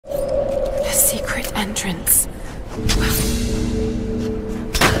entrance.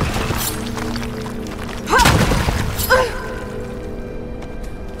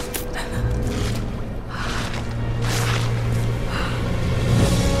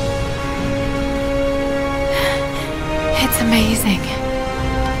 It's amazing.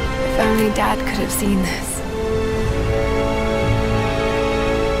 If only Dad could have seen this.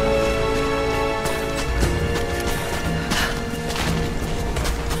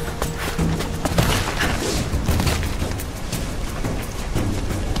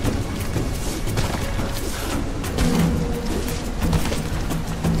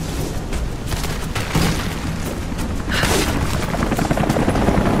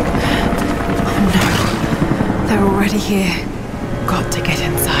 Already here. Got to get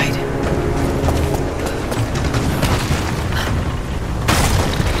inside.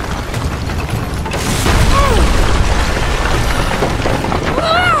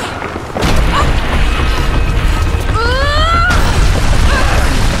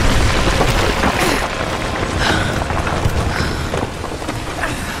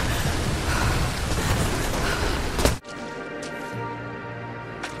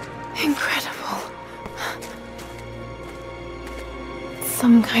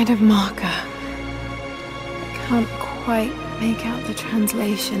 Some kind of marker. I can't quite make out the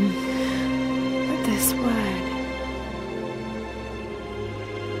translation, but this word...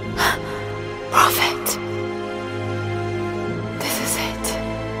 Prophet! This is it.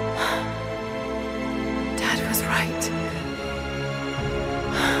 Dad was right.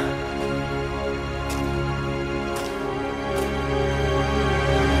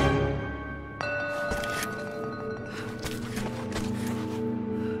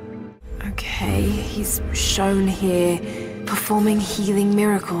 He's shown here, performing healing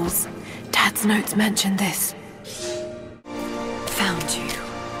miracles. Dad's notes mention this. Found you.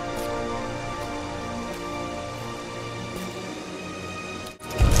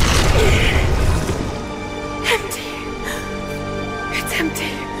 Empty. It's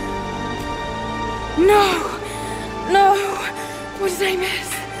empty. No! No! What did I miss?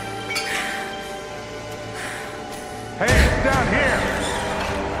 Hey, it's down here!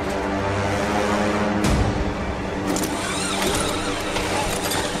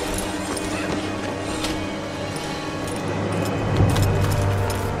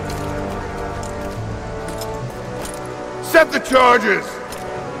 Set the charges!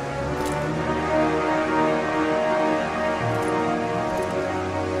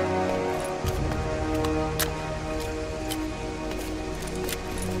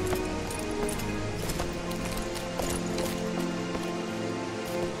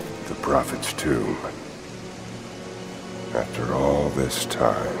 The Prophet's tomb. After all this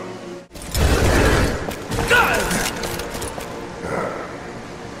time.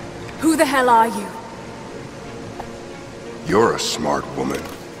 Who the hell are you? You're a smart woman.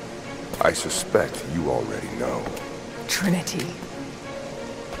 I suspect you already know. Trinity.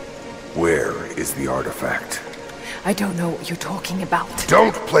 Where is the artifact? I don't know what you're talking about.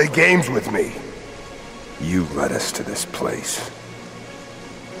 Don't play games with me! You led us to this place.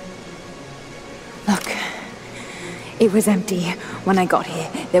 Look, it was empty when I got here.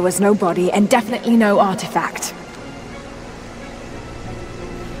 There was no body and definitely no artifact.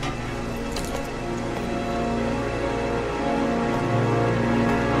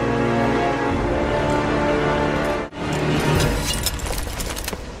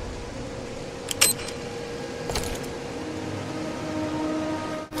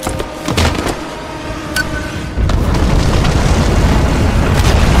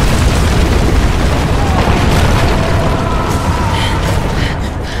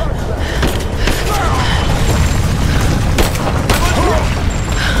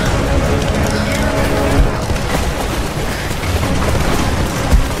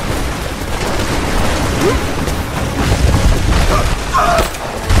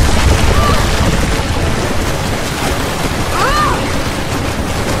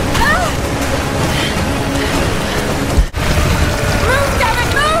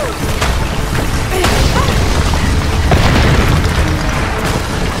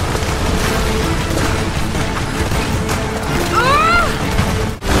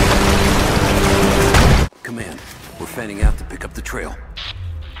 trail.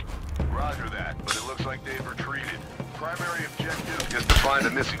 Roger that, but it looks like they've retreated. Primary objective is to find a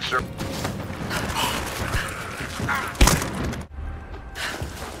missing servant.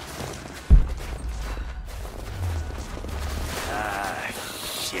 Ah,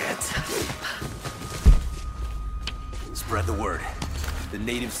 shit. Spread the word. The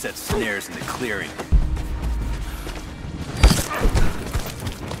natives set snares in the clearing.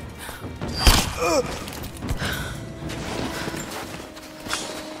 On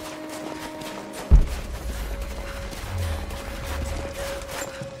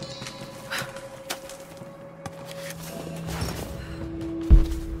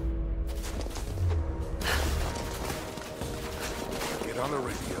the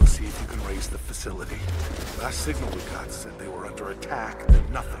radio, see if you can raise the facility. Last signal we got said they were under attack,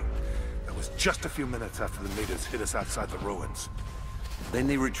 then nothing. That was just a few minutes after the natives hit us outside the ruins. Then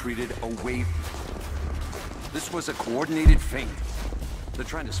they retreated away. This was a coordinated feint. They're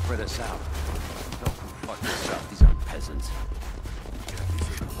trying to spread us out. Don't fuck this up. These aren't peasants. Yeah,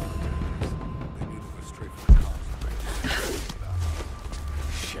 these are the oldgames. They knew to go straight for the cops.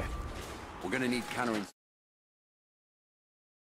 Shit. We're gonna need countering.